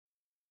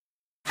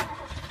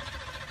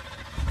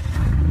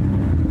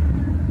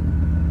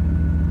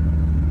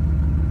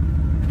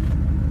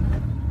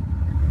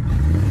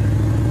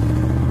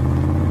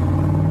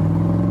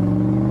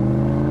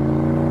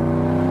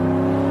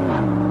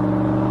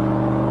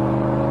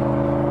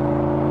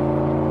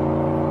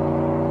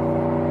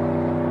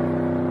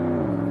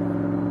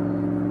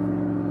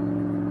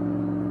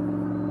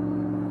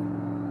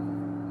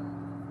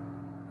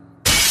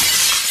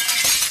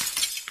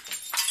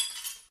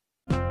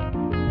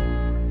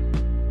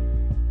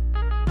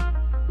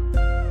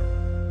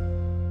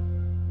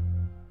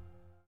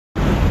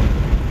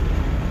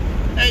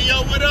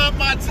What up,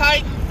 my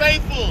Titan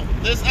faithful?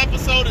 This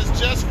episode is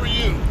just for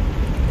you.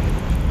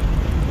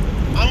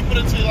 I'm gonna put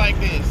it to you like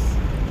this.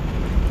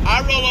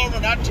 I roll over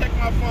and I check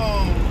my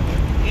phone.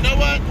 You know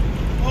what?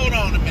 Hold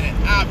on a minute.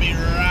 I'll be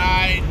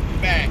right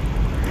back.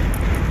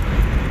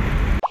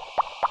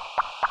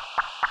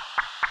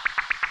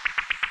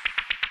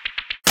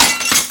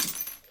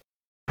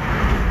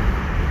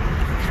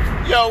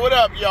 Yo, what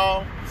up,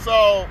 y'all?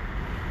 So,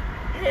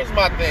 here's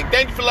my thing.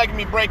 Thank you for letting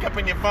me break up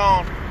in your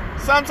phone.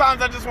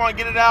 Sometimes I just want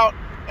to get it out,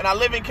 and I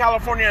live in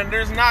California, and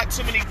there's not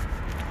too many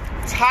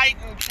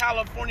Titan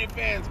California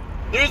fans.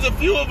 There's a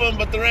few of them,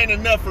 but there ain't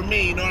enough for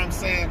me, you know what I'm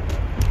saying?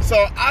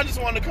 So I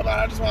just wanted to come out.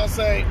 I just want to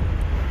say,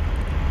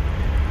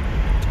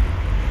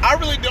 I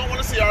really don't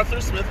want to see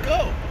Arthur Smith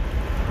go.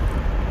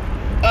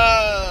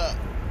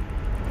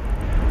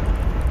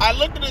 I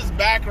looked at his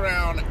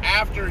background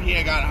after he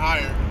had got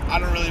hired. I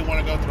don't really want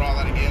to go through all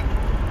that again.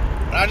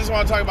 But I just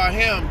want to talk about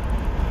him.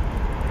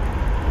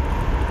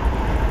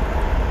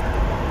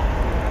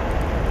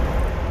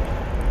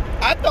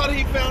 I thought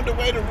he found a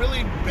way to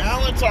really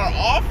balance our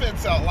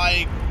offense out.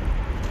 Like,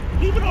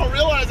 people don't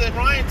realize that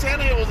Ryan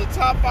Tannehill was a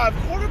top 5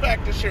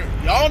 quarterback this year.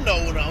 Y'all know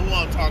who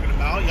I'm talking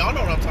about. Y'all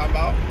know what I'm talking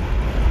about.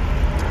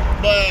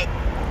 But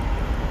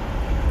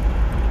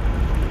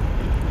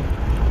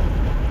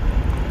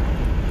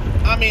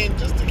I mean,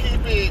 just to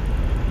keep it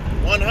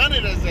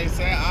 100, as they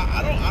say,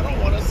 I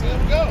don't want to see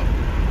him go.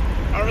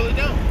 I really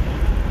don't.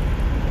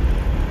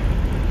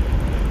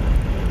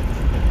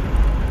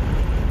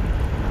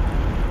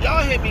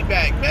 Y'all hit me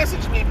back.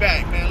 Message me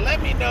back, man.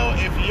 Let me know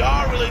if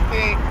y'all really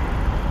think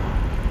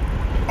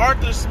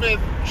Arthur Smith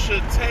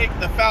should take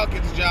the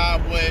Falcons job,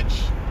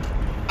 which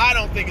I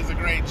don't think is a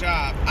great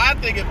job. I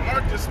think if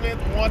Arthur Smith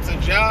wants a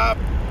job,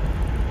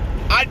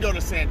 I'd go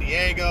to San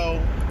Diego.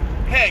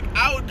 Heck,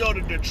 I would go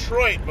to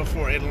Detroit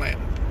before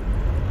Atlanta.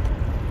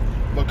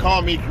 But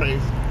call me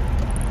crazy.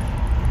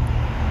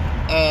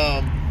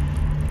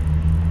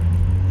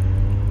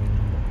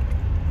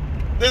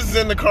 This is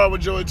In the Car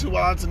with Joey 2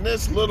 Wallets, and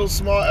this little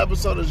small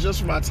episode is just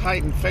for my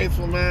Titan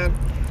faithful, man.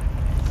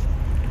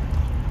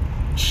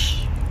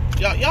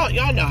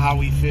 Y'all know how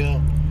we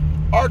feel.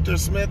 Arthur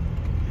Smith,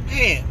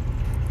 man,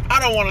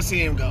 I don't want to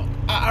see him go.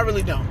 I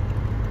really don't.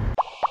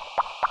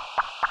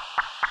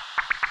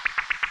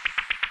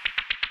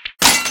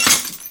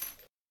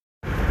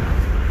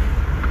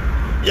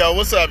 Yo,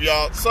 what's up,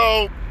 y'all?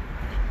 So,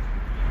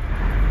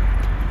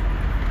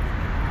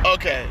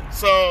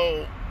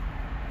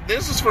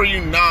 this is for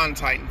you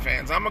non-Titan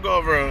fans. I'm going to go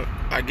over,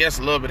 I guess,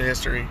 a little bit of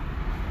history.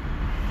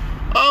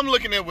 I'm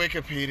looking at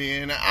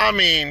Wikipedia, and I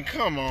mean,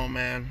 come on,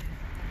 man.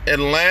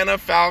 Atlanta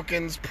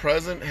Falcons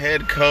present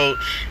head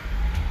coach.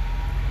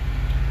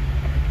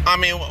 I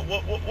mean,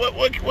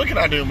 what can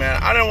I do, man?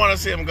 I didn't want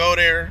to see him go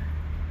there.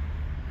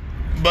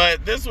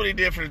 But this is what he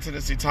did for the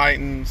Tennessee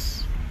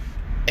Titans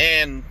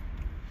and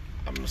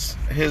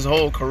his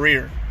whole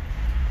career.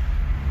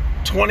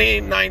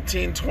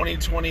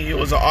 2019-2020, he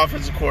was an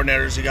offensive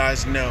coordinator, as you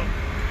guys know.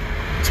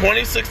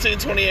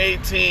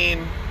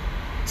 2016-2018,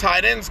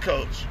 tight ends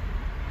coach.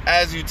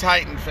 As you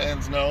Titan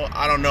fans know,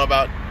 I don't know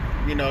about,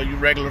 you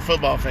regular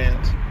football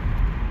fans.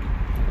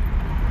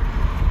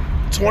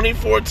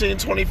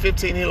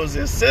 2014-2015, he was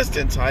the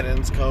assistant tight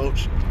ends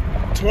coach.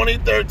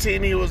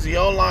 2013, he was the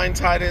O-line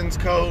tight ends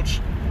coach.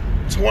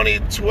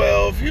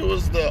 2012, he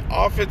was the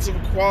offensive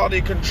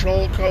quality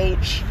control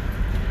coach.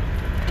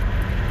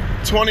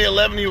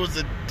 2011, he was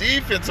the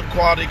defensive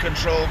quality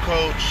control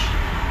coach.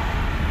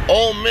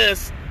 Ole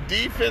Miss,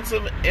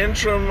 defensive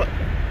interim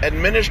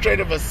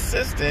administrative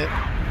assistant.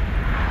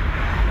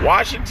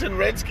 Washington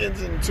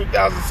Redskins in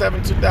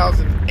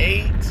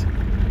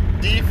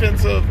 2007-2008,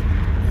 defensive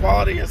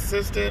quality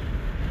assistant.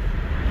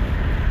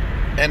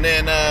 And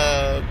then,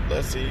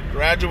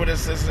 graduate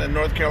assistant in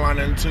North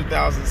Carolina in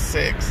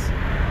 2006.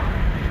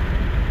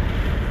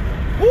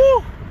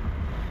 Woo!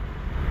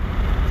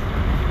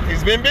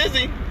 He's been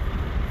busy.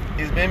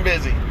 He's been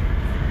busy.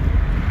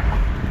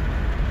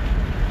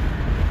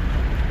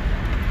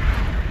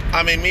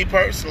 I mean, me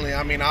personally,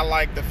 I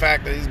like the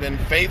fact that he's been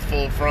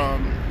faithful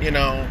from,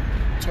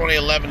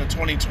 2011 to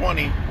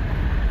 2020.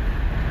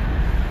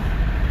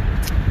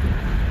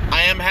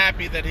 I am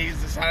happy that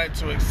he's decided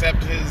to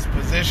accept his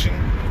position.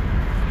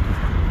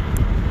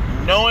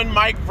 Knowing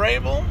Mike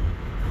Vrabel,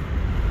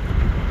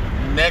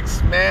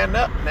 next man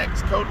up,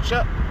 next coach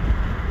up.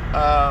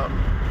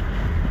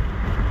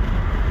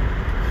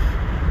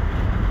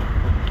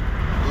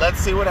 Let's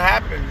see what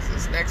happens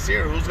this next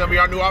year. Who's going to be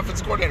our new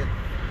offensive coordinator?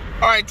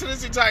 All right,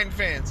 Tennessee Titan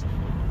fans.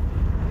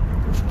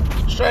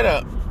 Straight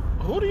up,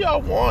 who do y'all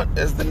want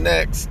as the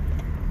next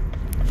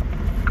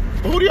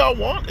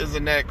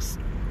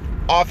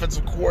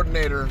offensive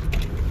coordinator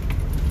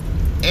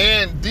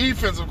and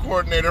defensive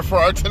coordinator for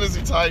our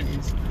Tennessee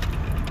Titans?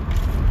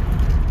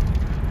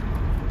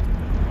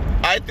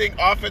 I think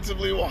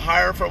offensively we'll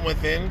hire from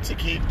within to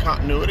keep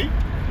continuity.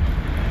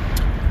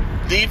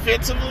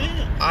 Defensively,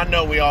 I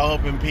know we all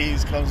hoping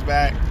Pease comes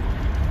back.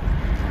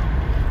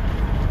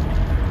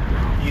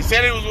 He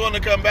said he was willing to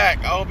come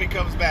back. I hope he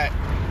comes back.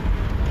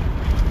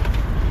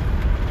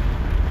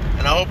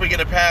 And I hope we get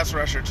a pass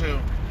rusher, too.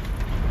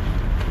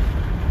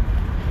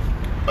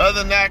 Other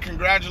than that,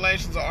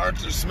 congratulations to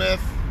Arthur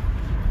Smith.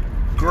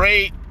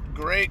 Great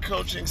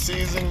coaching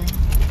season.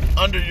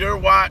 Under your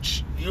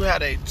watch, you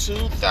had a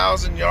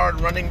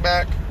 2,000-yard running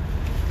back.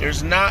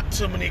 There's not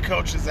too many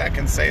coaches that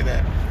can say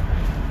that.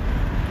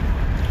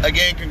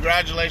 Again,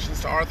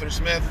 congratulations to Arthur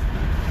Smith.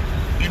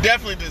 You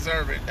definitely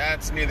deserve it.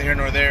 That's neither here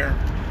nor there.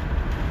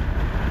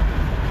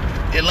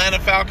 The Atlanta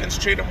Falcons,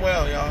 treat them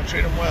well, y'all.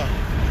 Treat them well.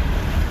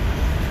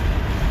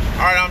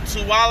 All right, I'm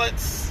Two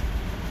Wallets,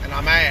 and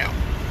I'm out.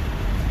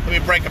 Let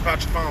me break up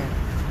out your phone.